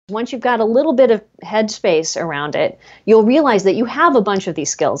once you've got a little bit of headspace around it, you'll realize that you have a bunch of these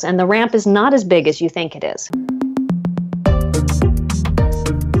skills and the ramp is not as big as you think it is.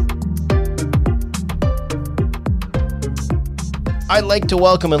 I'd like to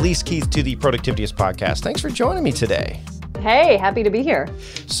welcome Elise Keith to the Productivityist podcast. Thanks for joining me today. Hey, happy to be here.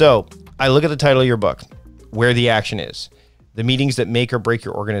 So I look at the title of your book, Where the Action Is, the meetings that make or break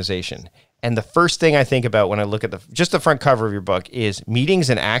your organization. And the first thing I think about when I look at just the front cover of your book is meetings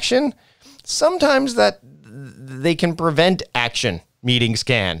and action. Sometimes that they can prevent action. Meetings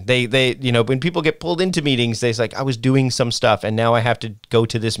can. They when people get pulled into meetings, they're like, I was doing some stuff and now I have to go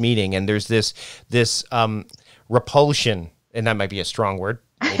to this meeting. And there's this repulsion, and that might be a strong word.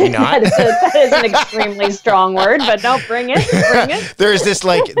 Maybe not. that is an extremely strong word, but no, bring it. There's this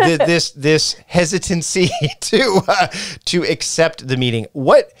this hesitancy to accept the meeting.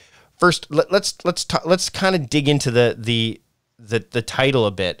 Let's kind of dig into the title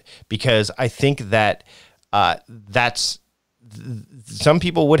a bit, because I think that that's some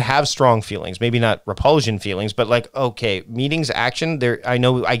people would have strong feelings, maybe not repulsion feelings, but like, okay, meetings, action. I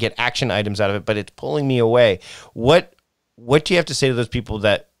know I get action items out of it, but it's pulling me away. What do you have to say to those people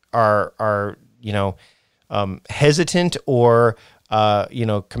that are hesitant or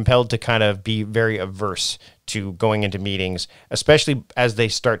compelled to kind of be very averse to going into meetings, especially as they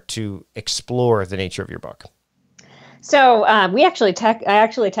start to explore the nature of your book? So I actually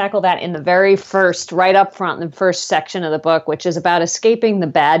tackle that in the very first, right up front, in the first section of the book, which is about escaping the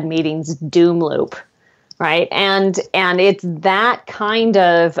bad meetings doom loop. Right. And it's that kind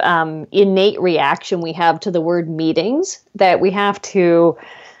of innate reaction we have to the word meetings that we have to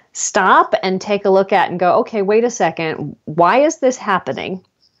stop and take a look at and go, okay, wait a second. Why is this happening?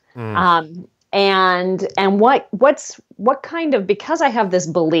 And what kind of, because I have this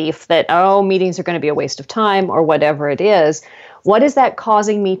belief that, meetings are going to be a waste of time or whatever it is, what is that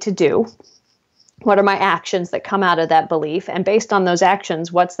causing me to do? What are my actions that come out of that belief? And based on those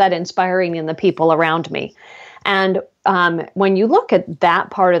actions, what's that inspiring in the people around me? And when you look at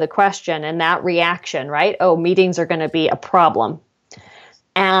that part of the question and that reaction, right? Meetings are going to be a problem.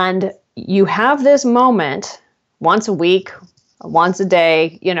 And you have this moment once a week, once a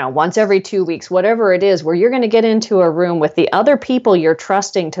day, once every 2 weeks, whatever it is, where you're going to get into a room with the other people you're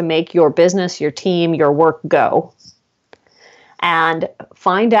trusting to make your business, your team, your work go. And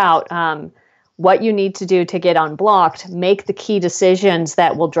find out what you need to do to get unblocked, make the key decisions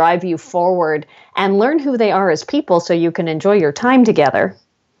that will drive you forward, and learn who they are as people so you can enjoy your time together.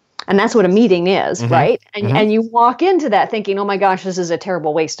 And that's what a meeting is, right? And you walk into that thinking, oh my gosh, this is a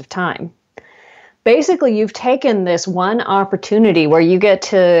terrible waste of time. Basically, you've taken this one opportunity where you get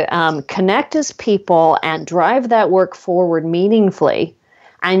to connect as people and drive that work forward meaningfully.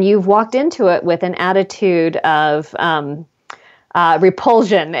 And you've walked into it with an attitude of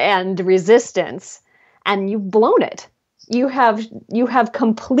repulsion and resistance, and you've blown it. You have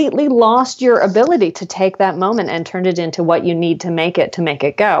completely lost your ability to take that moment and turn it into what you need to make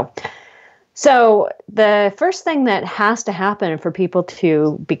it go. So the first thing that has to happen for people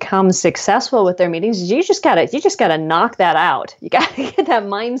to become successful with their meetings is you just gotta knock that out. You gotta get that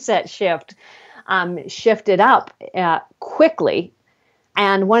mindset shifted up quickly.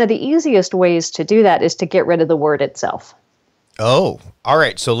 And one of the easiest ways to do that is to get rid of the word itself. Oh, all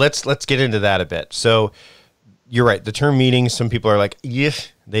right. So let's get into that a bit. So you're right. The term meetings, some people are like, yeah,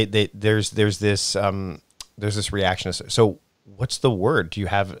 there's this reaction. So what's the word? Do you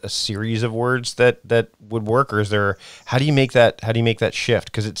have a series of words that would work, or is there? How do you make that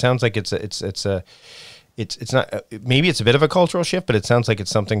shift? Because it sounds like it's not. Maybe it's a bit of a cultural shift, but it sounds like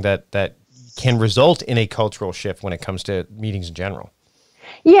it's something that can result in a cultural shift when it comes to meetings in general.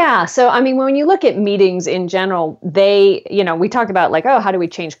 Yeah. So, I mean, when you look at meetings in general, we talk about like, how do we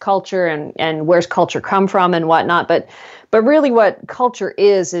change culture and where's culture come from and whatnot. But really what culture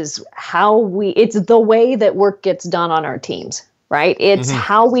is it's the way that work gets done on our teams, right? It's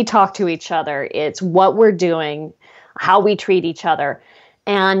how we talk to each other. It's what we're doing, how we treat each other.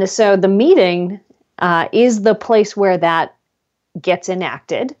 And so the meeting is the place where that gets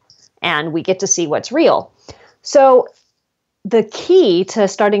enacted and we get to see what's real. So the key to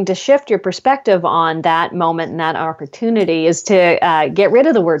starting to shift your perspective on that moment and that opportunity is to get rid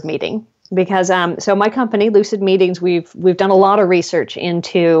of the word meeting, because so my company, Lucid Meetings, we've done a lot of research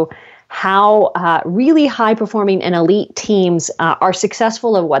into how really high performing and elite teams are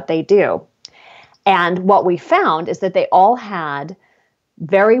successful at what they do. And what we found is that they all had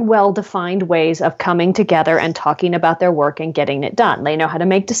very well-defined ways of coming together and talking about their work and getting it done. They know how to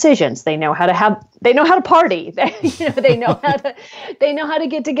make decisions. They know how to party. They know how to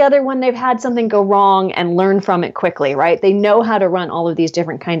get together when they've had something go wrong and learn from it quickly, right? They know how to run all of these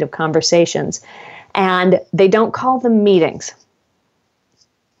different kind of conversations. And they don't call them meetings.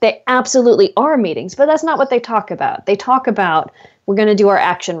 They absolutely are meetings, but that's not what they talk about. They talk about, we're going to do our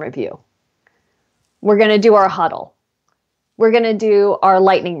action review. We're going to do our huddle. We're going to do our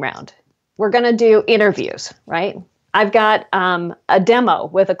lightning round. We're going to do interviews, right? I've got a demo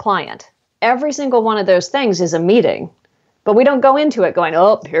with a client. Every single one of those things is a meeting, but we don't go into it going,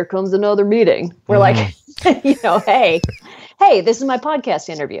 oh, here comes another meeting. We're like, hey, this is my podcast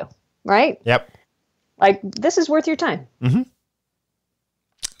interview, right? Yep. Like, this is worth your time. Mm-hmm.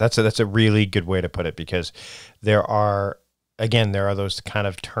 That's a really good way to put it, because there are those kind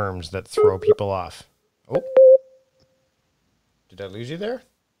of terms that throw people off. Oh. Did I lose you there?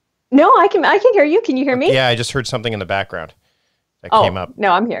 No, I can hear you. Can you hear me? Yeah, I just heard something in the background that came up.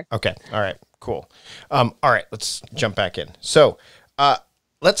 No, I'm here. Okay. All right. Cool. All right. Let's jump back in. So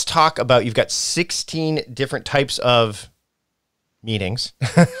let's talk about, you've got 16 different types of meetings.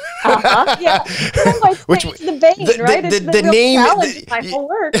 Yeah. Which it's the vein, right? It's the name, challenge of my whole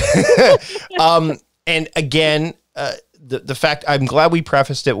work. And again, the fact, I'm glad we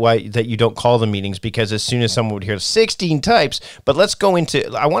prefaced it that you don't call them meetings, because as soon as someone would hear 16 types, but let's go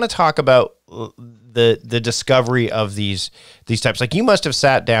into, I want to talk about the discovery of these types. Like, you must have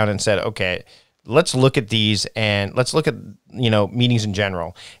sat down and said, okay, let's look at these, and let's look at, meetings in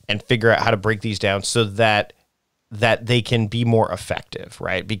general, and figure out how to break these down so that they can be more effective,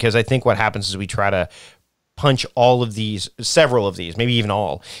 right? Because I think what happens is we try to punch several of these, maybe even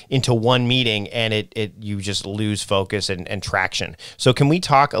all, into one meeting, and you just lose focus and traction. So can we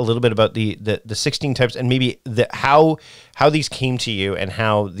talk a little bit about the 16 types, and maybe how these came to you, and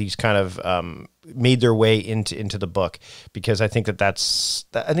how these kind of made their way into the book? Because I think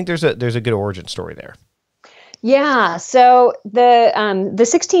I think there's a good origin story there. Yeah. So the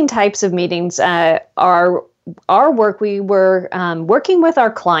 16 types of meetings are our work. We were working with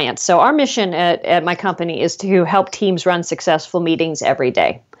our clients. So our mission at my company is to help teams run successful meetings every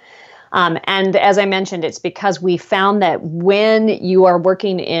day. And as I mentioned, it's because we found that when you are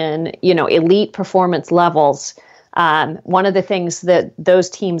working in, elite performance levels, one of the things that those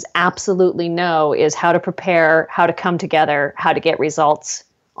teams absolutely know is how to prepare, how to come together, how to get results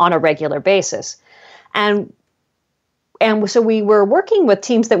on a regular basis. And so we were working with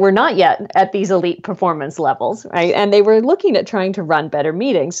teams that were not yet at these elite performance levels, right? And they were looking at trying to run better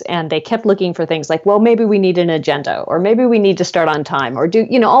meetings, and they kept looking for things like, well, maybe we need an agenda, or maybe we need to start on time, or do,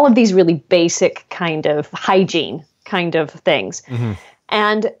 all of these really basic kind of hygiene kind of things. Mm-hmm.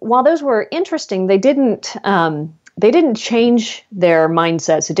 And while those were interesting, they didn't change their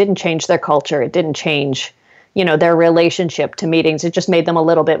mindsets. It didn't change their culture. It didn't change, their relationship to meetings. It just made them a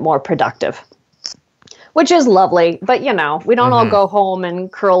little bit more productive, which is lovely. But, we don't all go home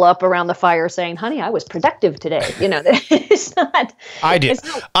and curl up around the fire saying, honey, I was productive today. It's not. I do.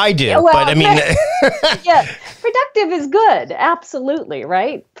 Well, but I mean. Yeah, productive is good. Absolutely.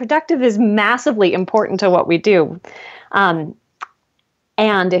 Right. Productive is massively important to what we do. And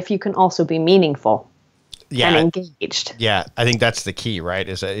if you can also be meaningful. Yeah, and engaged. Yeah, I think that's the key, right?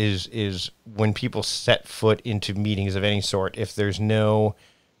 Is when people set foot into meetings of any sort, if there's no,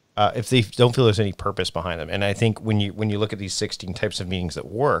 if they don't feel there's any purpose behind them. And I think when you look at these 16 types of meetings that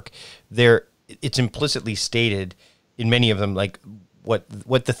work, it's implicitly stated in many of them, like what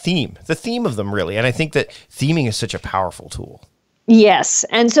the theme of them really. And I think that theming is such a powerful tool. Yes.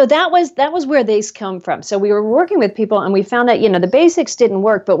 And so that was where these come from. So we were working with people, and we found that, the basics didn't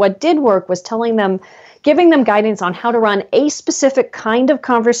work, but what did work was giving them guidance on how to run a specific kind of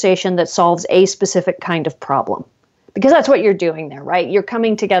conversation that solves a specific kind of problem. Because that's what you're doing there, right? You're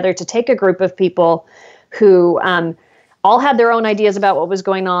coming together to take a group of people who all had their own ideas about what was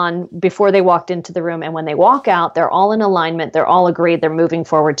going on before they walked into the room. And when they walk out, they're all in alignment. They're all agreed. They're moving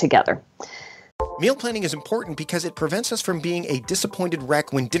forward together. Meal planning is important because it prevents us from being a disappointed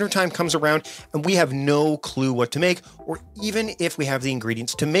wreck when dinner time comes around and we have no clue what to make, or even if we have the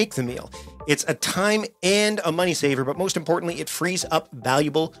ingredients to make the meal. It's a time and a money saver, but most importantly, it frees up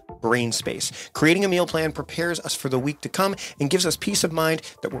valuable brain space. Creating a meal plan prepares us for the week to come and gives us peace of mind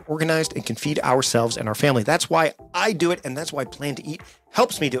that we're organized and can feed ourselves and our family. That's why I do it, and that's why Plan to Eat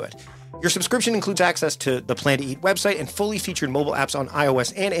helps me do it. Your subscription includes access to the Plan to Eat website and fully featured mobile apps on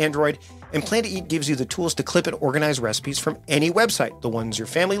iOS and Android. And Plan to Eat gives you the tools to clip and organize recipes from any website, the ones your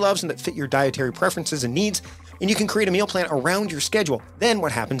family loves and that fit your dietary preferences and needs. And you can create a meal plan around your schedule. Then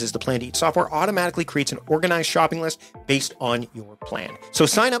what happens is the Plan to Eat software automatically creates an organized shopping list based on your plan. So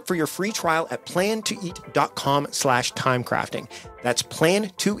sign up for your free trial at plantoeat.com/timecrafting. That's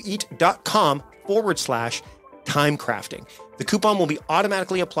plantoeat.com/timecrafting. The coupon will be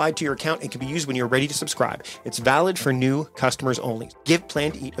automatically applied to your account and can be used when you're ready to subscribe. It's valid for new customers only. Give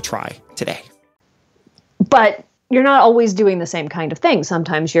Plan to Eat a try today. But you're not always doing the same kind of thing.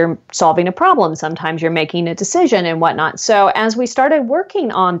 Sometimes you're solving a problem. Sometimes you're making a decision and whatnot. So as we started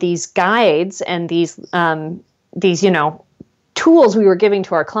working on these guides and these tools we were giving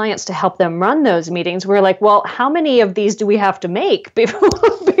to our clients to help them run those meetings, we were like, well, how many of these do we have to make before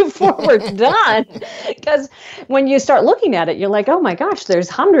we're done? Because when you start looking at it, you're like, oh my gosh, there's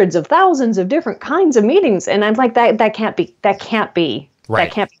hundreds of thousands of different kinds of meetings. And I'm like, that can't be right. That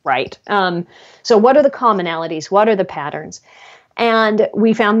can't be right. So what are the commonalities? What are the patterns? And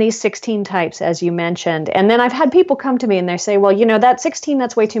we found these 16 types, as you mentioned. And then I've had people come to me and they say, well, that 16,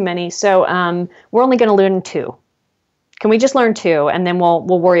 that's way too many. So we're only going to learn 2. Can we just learn 2, and then we'll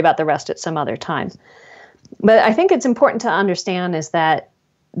worry about the rest at some other time? But I think it's important to understand is that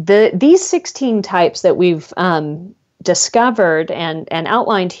these 16 types that we've discovered and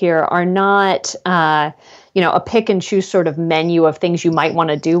outlined here are not a pick and choose sort of menu of things you might want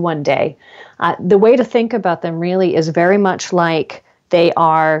to do one day. The way to think about them really is very much like they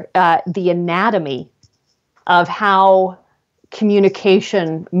are the anatomy of how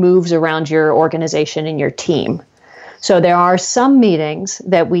communication moves around your organization and your team. So there are some meetings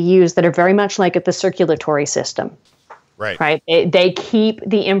that we use that are very much like at the circulatory system. Right. They keep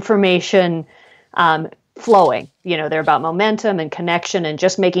the information flowing. They're about momentum and connection and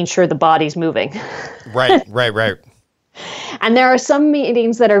just making sure the body's moving. Right. And there are some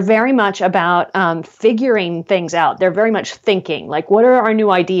meetings that are very much about figuring things out. They're very much thinking, like, what are our new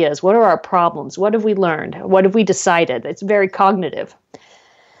ideas? What are our problems? What have we learned? What have we decided? It's very cognitive.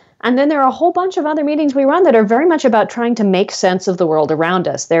 And then there are a whole bunch of other meetings we run that are very much about trying to make sense of the world around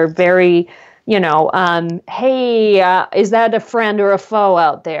us. They're very, hey, is that a friend or a foe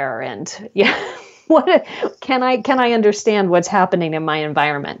out there? And what can I understand what's happening in my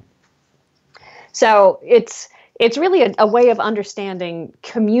environment? So it's really a way of understanding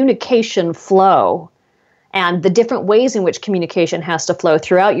communication flow and the different ways in which communication has to flow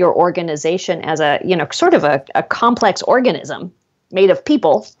throughout your organization as a sort of a complex organism made of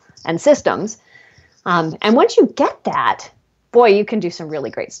people and systems. And once you get that, boy, you can do some really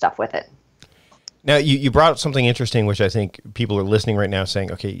great stuff with it. Now, you brought up something interesting, which I think people are listening right now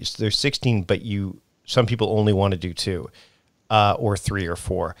saying, okay, there's 16, but some people only want to do 2 or 3 or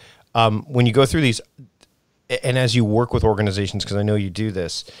 4. When you go through these, and as you work with organizations, because I know you do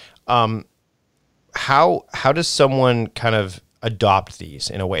this, how does someone kind of adopt these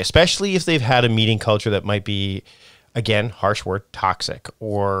in a way, especially if they've had a meeting culture that might be, again, harsh word, toxic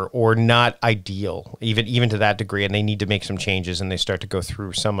or not ideal, even to that degree, and they need to make some changes and they start to go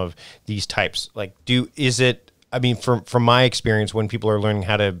through some of these types. Like, from my experience, when people are learning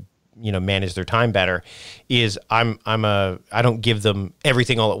how to manage their time better, is I don't give them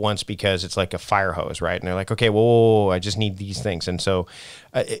everything all at once because it's like a fire hose, right? And they're like, okay, whoa, I just need these things. And so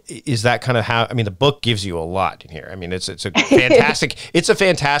is that kind of how, the book gives you a lot in here. It's a fantastic, it's a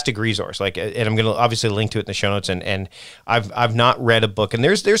fantastic resource. Like, and I'm going to obviously link to it in the show notes. And I've not read a book, and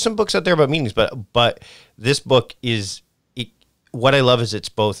there's some books out there about meetings, but this book what I love is it's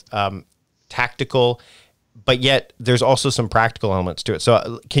both tactical, but yet there's also some practical elements to it.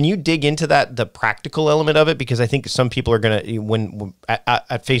 So can you dig into the practical element of it? Because I think some people are going to, when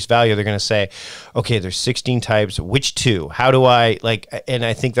at face value, they're going to say, okay, there's 16 types, which 2? How do I and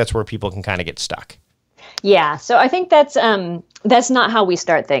I think that's where people can kind of get stuck. Yeah. So I think that's not how we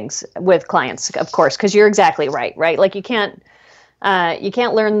start things with clients, of course, because you're exactly right? Like you can't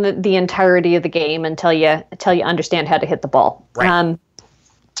learn the entirety of the game until you understand how to hit the ball. Right.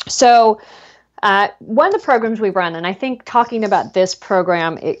 One of the programs we run, and I think talking about this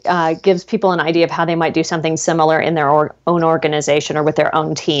program, it gives people an idea of how they might do something similar in their own organization or with their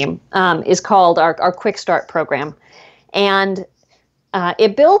own team, is called our Quick Start program. And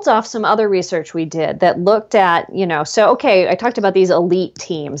it builds off some other research we did that looked at, I talked about these elite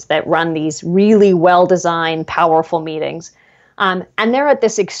teams that run these really well-designed, powerful meetings. And they're at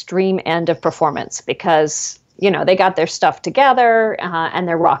this extreme end of performance because, they got their stuff together and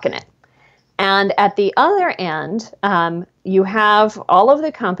they're rocking it. And at the other end, you have all of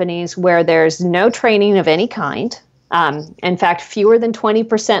the companies where there's no training of any kind. In fact, fewer than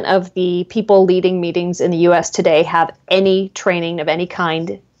 20% of the people leading meetings in the US today have any training of any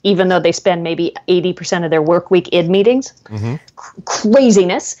kind, even though they spend maybe 80% of their work week in meetings.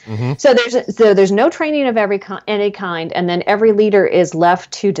 Craziness. So there's no training of any kind, and then every leader is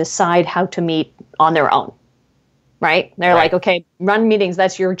left to decide how to meet on their own. Right? They're like, okay, run meetings,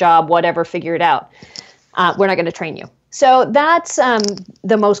 that's your job, whatever, figure it out. We're not going to train you. So that's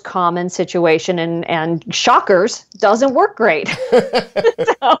the most common situation, and shockers, doesn't work great.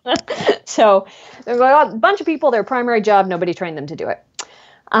 So there's a bunch of people, their primary job, nobody trained them to do it.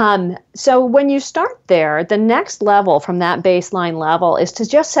 So when you start there, the next level from that baseline level is to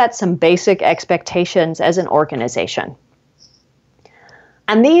just set some basic expectations as an organization.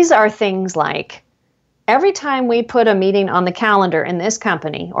 And these are things like, every time we put a meeting on the calendar in this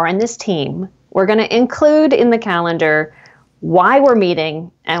company or in this team, we're going to include in the calendar why we're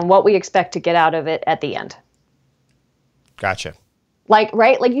meeting and what we expect to get out of it at the end. Gotcha. Like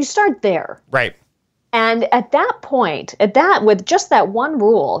you start there. Right. And at that point, with just that one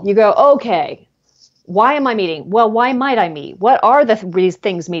rule, you go, okay, why am I meeting? Well, why might I meet? What are the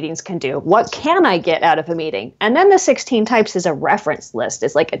things meetings can do? What can I get out of a meeting? And then the 16 types is a reference list.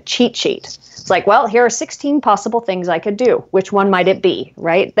 It's like a cheat sheet. It's like, well, here are 16 possible things I could do. Which one might it be,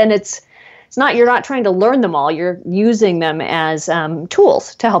 right? Then you're not trying to learn them all. You're using them as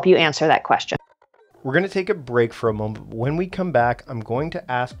tools to help you answer that question. We're going to take a break for a moment. When we come back, I'm going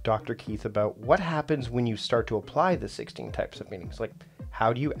to ask Dr. Keith about what happens when you start to apply the 16 types of meetings. Like,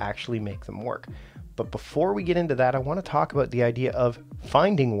 how do you actually make them work? But before we get into that, I want to talk about the idea of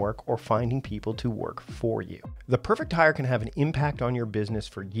finding work or finding people to work for you. The perfect hire can have an impact on your business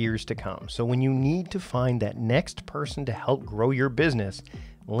for years to come. So when you need to find that next person to help grow your business,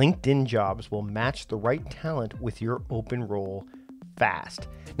 LinkedIn Jobs will match the right talent with your open role fast.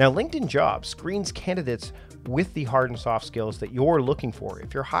 Now, LinkedIn Jobs screens candidates with the hard and soft skills that you're looking for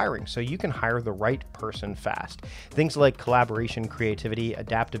if you're hiring, so you can hire the right person fast. Things like collaboration, creativity,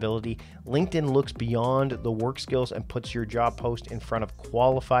 adaptability. LinkedIn looks beyond the work skills and puts your job post in front of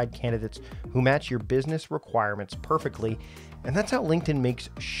qualified candidates who match your business requirements perfectly. And that's how LinkedIn makes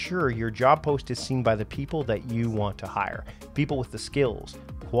sure your job post is seen by the people that you want to hire. People with the skills,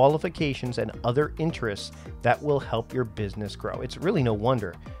 qualifications, and other interests that will help your business grow. It's really no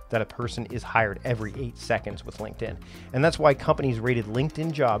wonder that a person is hired every 8 seconds with LinkedIn. And that's why companies rated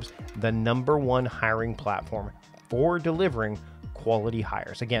LinkedIn Jobs the #1 hiring platform for delivering quality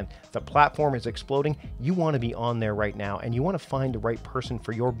hires. Again, the platform is exploding. You want to be on there right now, and you want to find the right person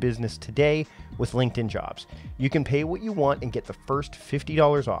for your business today with LinkedIn Jobs. You can pay what you want and get the first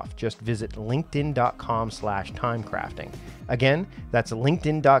 $50 off. Just visit linkedin.com/timecrafting. Again, that's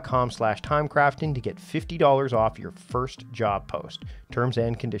linkedin.com/timecrafting to get $50 off your first job post. Terms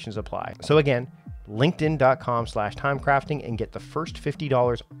and conditions apply. So again, linkedin.com/timecrafting and get the first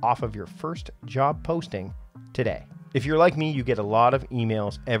 $50 off of your first job posting today. If you're like me, you get a lot of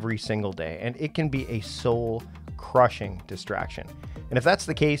emails every single day, and it can be a soul-crushing distraction. And if that's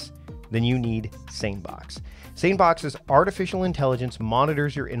the case, then you need SaneBox. SaneBox's artificial intelligence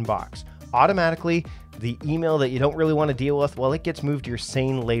monitors your inbox. Automatically, the email that you don't really want to deal with, well, it gets moved to your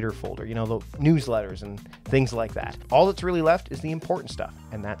Sane Later folder, the newsletters and things like that. All that's really left is the important stuff,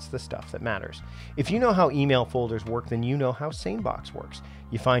 and that's the stuff that matters. If you know how email folders work, then you know how SaneBox works.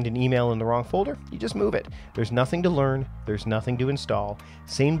 You find an email in the wrong folder, you just move it. There's nothing to learn, there's nothing to install.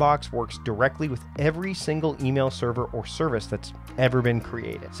 SaneBox works directly with every single email server or service that's ever been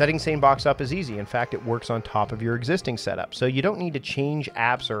created. Setting SaneBox up is easy. In fact, it works on top of your existing setup. So you don't need to change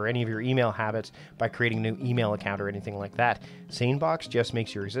apps or any of your email habits by creating a new email account or anything like that. SaneBox just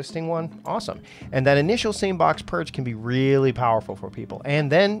makes your existing one awesome. And that initial SaneBox purge can be really powerful for people. And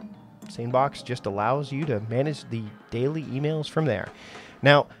then SaneBox just allows you to manage the daily emails from there.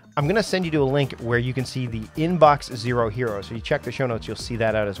 Now, I'm going to send you to a link where you can see the Inbox Zero Hero. So you check the show notes, you'll see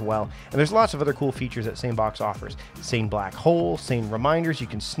that out as well. And there's lots of other cool features that SaneBox offers. Sane Black Hole, Sane Reminders, you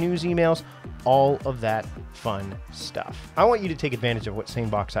can snooze emails, all of that fun stuff. I want you to take advantage of what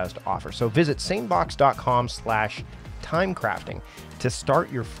SaneBox has to offer. So visit sanebox.com/timecrafting to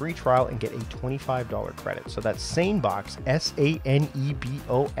start your free trial and get a $25 credit. So that's SaneBox,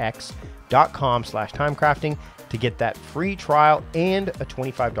 SaneBox.com/timecrafting to get that free trial and a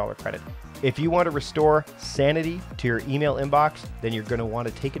 $25 credit. If you want to restore sanity to your email inbox, then you're going to want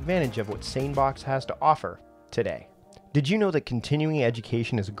to take advantage of what SaneBox has to offer today. Did you know that continuing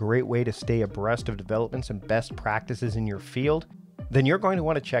education is a great way to stay abreast of developments and best practices in your field? Then you're going to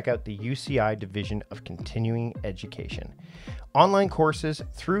want to check out the UCI Division of Continuing Education. Online courses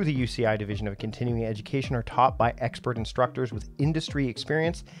through the UCI Division of Continuing Education are taught by expert instructors with industry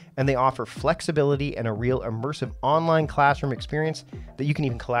experience, and they offer flexibility and a real immersive online classroom experience that you can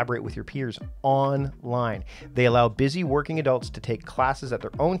even collaborate with your peers online. They allow busy working adults to take classes at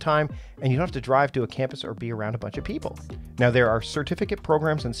their own time, and you don't have to drive to a campus or be around a bunch of people. Now, there are certificate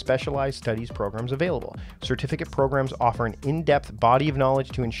programs and specialized studies programs available. Certificate programs offer an in-depth body of knowledge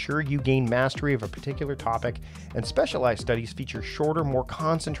to ensure you gain mastery of a particular topic, and specialized studies feature shorter, more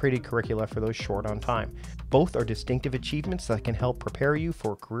concentrated curricula for those short on time. Both are distinctive achievements that can help prepare you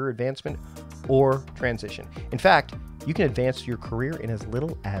for career advancement or transition. In fact, you can advance your career in as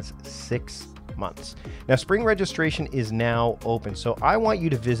little as 6 months. Now, spring registration is now open, so I want you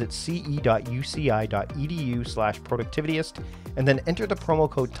to visit ce.uci.edu/productivityist and then enter the promo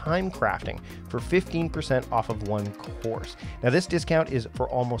code TIMECRAFTING for 15% off of one course. Now, this discount is for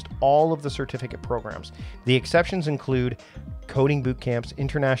almost all of the certificate programs. The exceptions include coding boot camps,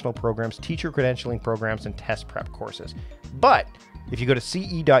 international programs, teacher credentialing programs, and test prep courses. But if you go to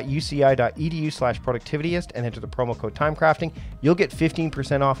ce.uci.edu/productivityist and enter the promo code TIMECRAFTING, you'll get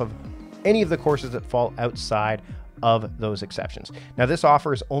 15% off of any of the courses that fall outside of those exceptions. Now, this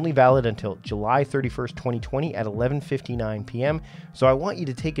offer is only valid until July 31st, 2020 at 11:59 p.m., so I want you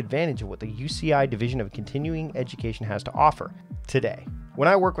to take advantage of what the UCI Division of Continuing Education has to offer today. When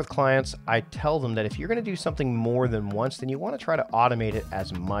I work with clients, I tell them that if you're going to do something more than once, then you want to try to automate it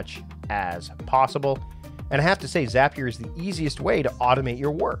as much as possible. And I have to say, Zapier is the easiest way to automate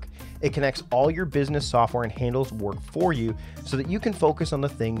your work. It connects all your business software and handles work for you so that you can focus on the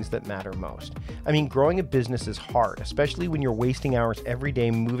things that matter most. I mean, growing a business is hard, especially when you're wasting hours every day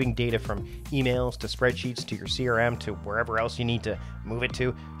moving data from emails to spreadsheets to your CRM to wherever else you need to move it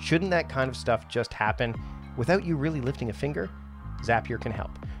to. Shouldn't that kind of stuff just happen without you really lifting a finger? Zapier can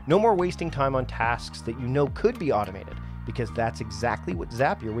help. No more wasting time on tasks that you know could be automated, because that's exactly what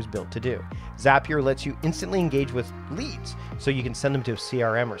Zapier was built to do. Zapier lets you instantly engage with leads, so you can send them to a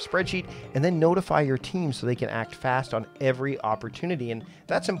CRM or spreadsheet and then notify your team so they can act fast on every opportunity. And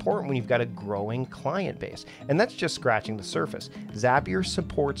that's important when you've got a growing client base. And that's just scratching the surface. Zapier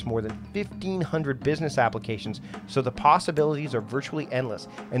supports more than 1,500 business applications, so the possibilities are virtually endless.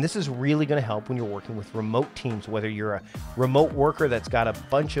 And this is really going to help when you're working with remote teams, whether you're a remote worker that's got a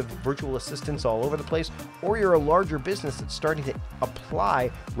bunch of virtual assistants all over the place, or you're a larger business that's starting to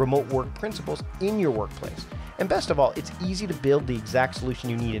apply remote work principles in your workplace. And best of all, it's easy to build the exact solution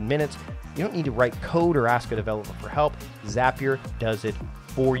you need in minutes. You don't need to write code or ask a developer for help. Zapier does it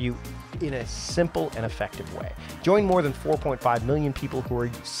for you in a simple and effective way. Join more than 4.5 million people who are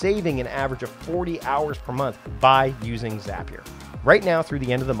saving an average of 40 hours per month by using Zapier. Right now, through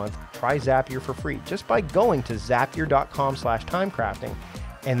the end of the month, try Zapier for free just by going to zapier.com/timecrafting,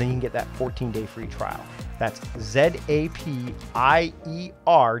 and then you can get that 14-day free trial. That's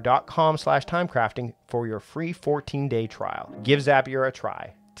zapier.com/timecrafting for your free 14-day trial. Give Zapier a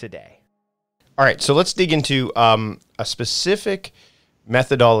try today. All right, so let's dig into a specific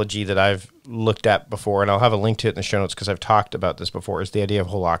methodology that I've looked at before, and I'll have a link to it in the show notes because I've talked about this before, is the idea of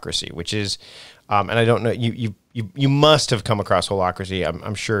holacracy, which is, and I don't know, you must have come across holacracy,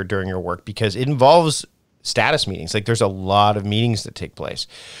 I'm sure, during your work, because it involves status meetings. Like, there's a lot of meetings that take place.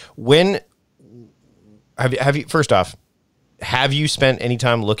 Have you first off, have you spent any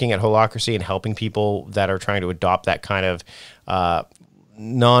time looking at holacracy and helping people that are trying to adopt that kind of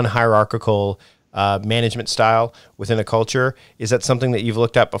non-hierarchical management style within a culture? Is that something that you've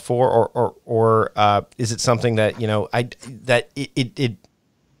looked at before, or is it something that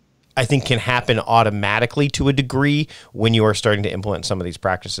I think can happen automatically to a degree when you are starting to implement some of these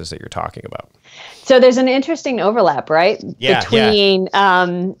practices that you're talking about? So there's an interesting overlap, right? Yeah,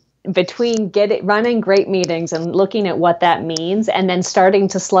 Between running great meetings and looking at what that means, and then starting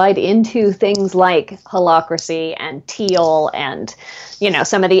to slide into things like holacracy and teal and,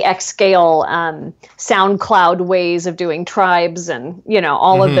 some of the X-scale SoundCloud ways of doing tribes and,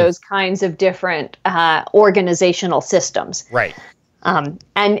 all of those kinds of different organizational systems. Right. And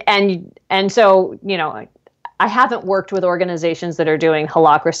so, I haven't worked with organizations that are doing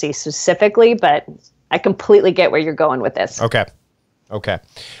holacracy specifically, but I completely get where you're going with this. Okay.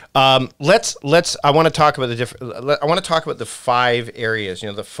 I want to talk about the 5 areas,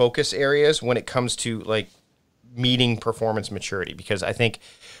 the focus areas when it comes to like meeting performance maturity, because I think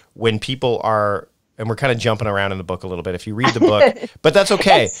when people are, and we're kind of jumping around in the book a little bit if you read the book, but that's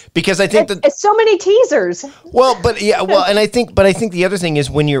okay, because I think that it's so many teasers. And I think the other thing is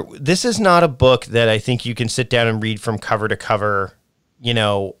this is not a book that I think you can sit down and read from cover to cover,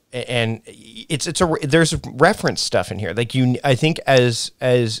 and there's reference stuff in here. Like I think as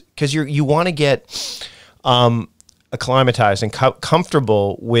because you want to get acclimatized and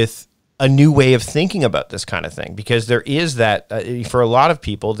comfortable with a new way of thinking about this kind of thing, because there is that, for a lot of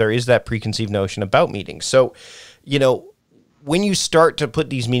people, there is that preconceived notion about meetings. So, when you start to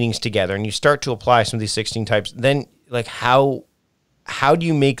put these meetings together and you start to apply some of these 16 types, then like how do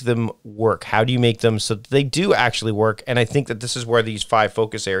you make them work? How do you make them so that they do actually work? And I think that this is where these 5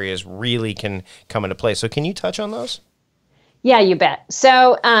 focus areas really can come into play. So can you touch on those? Yeah, you bet.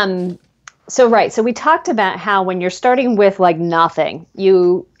 So we talked about how when you're starting with like nothing,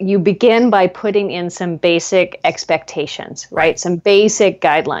 you begin by putting in some basic expectations, right? Some basic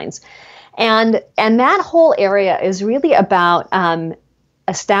guidelines. And that whole area is really about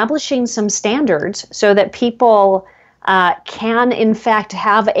establishing some standards so that people can, in fact,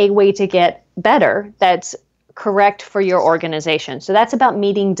 have a way to get better that's correct for your organization. So that's about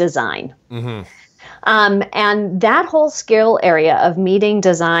meeting design. Mm-hmm. And that whole skill area of meeting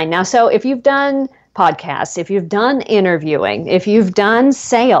design. Now, so if you've done podcasts, if you've done interviewing, if you've done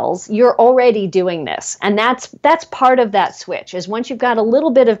sales, you're already doing this. And that's part of that switch, is once you've got a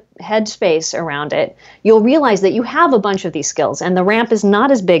little bit of headspace around it, you'll realize that you have a bunch of these skills and the ramp is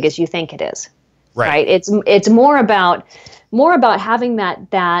not as big as you think it is. Right? It's more about having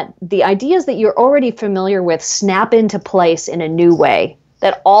that the ideas that you're already familiar with snap into place in a new way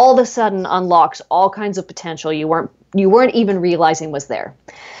that all of a sudden unlocks all kinds of potential you weren't even realizing was there.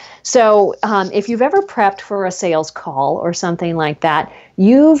 So if you've ever prepped for a sales call or something like that,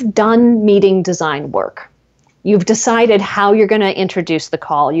 you've done meeting design work. You've decided how you're going to introduce the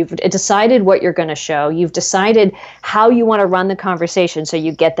call. You've decided what you're going to show. You've decided how you want to run the conversation so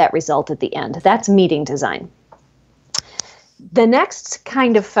you get that result at the end. That's meeting design. The next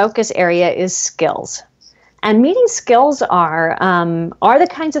kind of focus area is skills. And meeting skills are the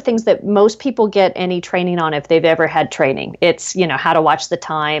kinds of things that most people get any training on if they've ever had training. It's, how to watch the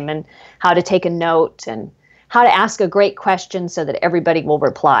time and how to take a note and how to ask a great question so that everybody will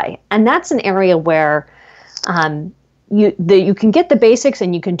reply. And that's an area where you can get the basics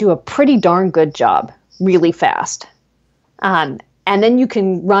and you can do a pretty darn good job really fast. And then you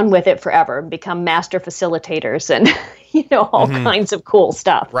can run with it forever and become master facilitators and, all kinds of cool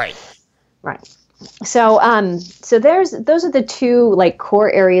stuff. Right. So those are the 2 like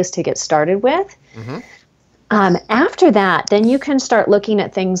core areas to get started with. Mm-hmm. After that, then you can start looking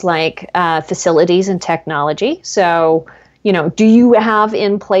at things like facilities and technology. So, do you have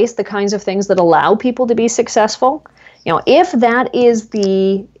in place the kinds of things that allow people to be successful? If that is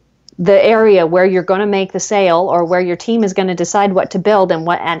the area where you're going to make the sale or where your team is going to decide what to build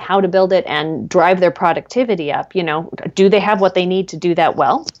and how to build it and drive their productivity up, do they have what they need to do that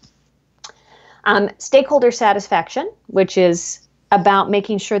well? Stakeholder satisfaction, which is about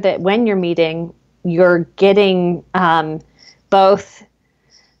making sure that when you're meeting, you're getting both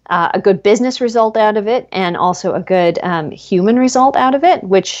a good business result out of it and also a good human result out of it,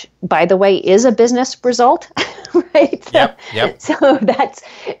 which, by the way, is a business result, right? Yep. So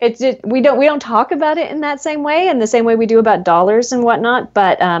we don't talk about it in that same way, in the same way we do about dollars and whatnot,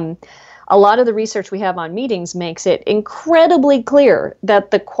 but a lot of the research we have on meetings makes it incredibly clear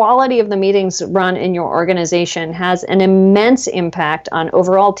that the quality of the meetings run in your organization has an immense impact on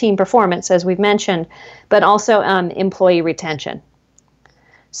overall team performance, as we've mentioned, but also employee retention.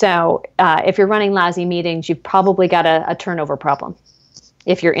 So if you're running lousy meetings, you've probably got a turnover problem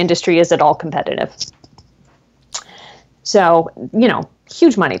if your industry is at all competitive. So,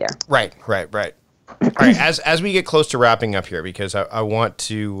 huge money there. Right. All right, as we get close to wrapping up here, because I want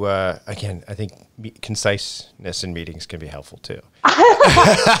to, again, I think conciseness in meetings can be helpful too.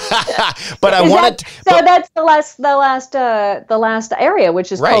 But that's the last area,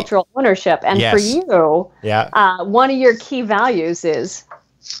 which is cultural ownership. And for you, one of your key values is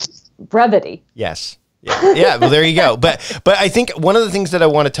brevity. Yes. Yeah. Well, there you go. But I think one of the things that I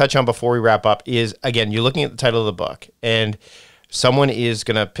want to touch on before we wrap up is, again, you're looking at the title of the book, and someone is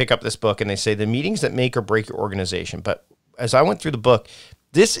going to pick up this book and they say the meetings that make or break your organization. But as I went through the book,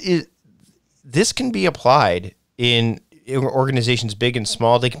 this can be applied in organizations big and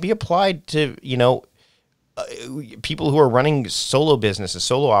small. They can be applied to, people who are running solo businesses,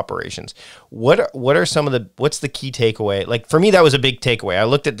 solo operations. What are what's the key takeaway? Like for me, that was a big takeaway. I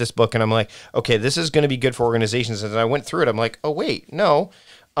looked at this book and I'm like, okay, this is going to be good for organizations. And I went through it. I'm like, oh wait, no.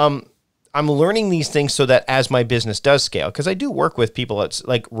 I'm learning these things so that as my business does scale, because I do work with people that's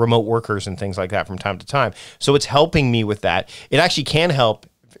like remote workers and things like that from time to time. So it's helping me with that. It actually can help,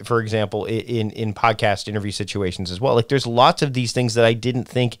 for example, in podcast interview situations as well. Like there's lots of these things that I didn't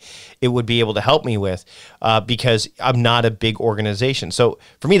think it would be able to help me with because I'm not a big organization. So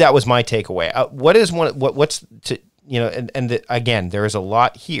for me, that was my takeaway. Again, there is a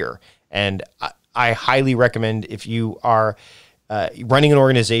lot here. And I highly recommend if you are running an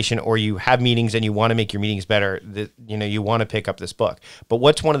organization or you have meetings and you want to make your meetings better, that you want to pick up this book. But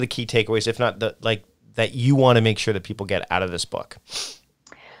what's one of the key takeaways, if not that you want to make sure that people get out of this book?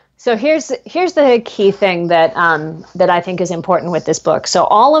 So here's the key thing that I think is important with this book. So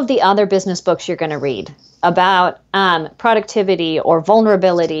all of the other business books you're going to read about productivity or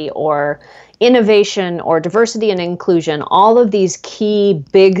vulnerability or innovation or diversity and inclusion, all of these key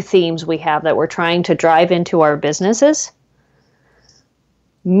big themes we have that we're trying to drive into our businesses,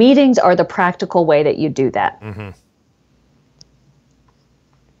 meetings are the practical way that you do that. Mm-hmm.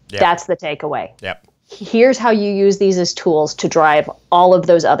 Yep. That's the takeaway. Yep. Here's how you use these as tools to drive all of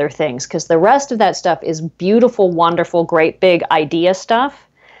those other things, because the rest of that stuff is beautiful, wonderful, great big idea stuff.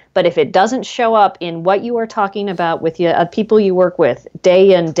 But if it doesn't show up in what you are talking about with people you work with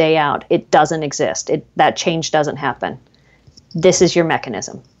day in, day out, it doesn't exist. That change doesn't happen. This is your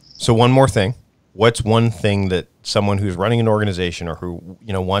mechanism. So one more thing. What's one thing that someone who's running an organization or who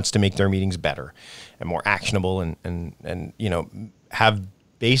wants to make their meetings better and more actionable and have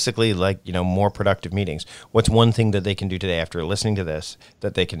basically more productive meetings, what's one thing that they can do today after listening to this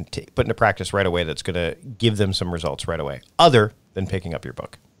that they can put into practice right away that's going to give them some results right away, other than picking up your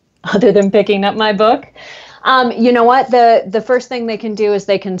book? Other than picking up my book? You know what? The first thing they can do is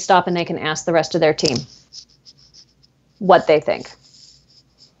they can stop and they can ask the rest of their team what they think.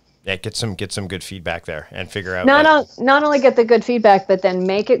 Yeah, get some good feedback there and figure out. Not only get the good feedback, but then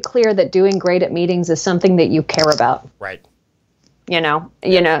make it clear that doing great at meetings is something that you care about. Right.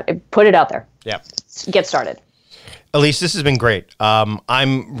 Put it out there. Yeah. Get started. Elise, this has been great.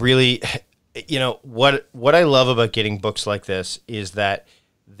 I'm really, what I love about getting books like this is that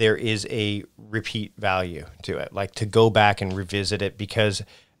there is a repeat value to it, like to go back and revisit it, because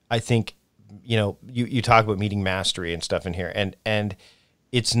I think, you talk about meeting mastery and stuff in here, and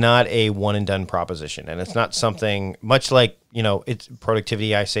it's not a one and done proposition. And it's not something much like, it's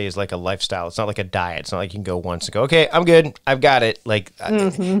productivity, I say, is like a lifestyle. It's not like a diet. It's not like you can go once and go, okay, I'm good, I've got it.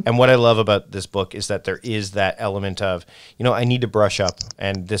 And what I love about this book is that there is that element of, I need to brush up,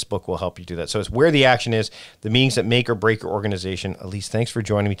 and this book will help you do that. So it's where the action is, the meetings that make or break your organization. Elise, thanks for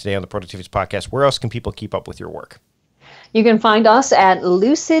joining me today on the Productivity Podcast. Where else can people keep up with your work? You can find us at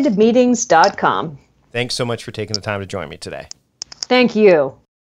lucidmeetings.com. Thanks so much for taking the time to join me today. Thank you.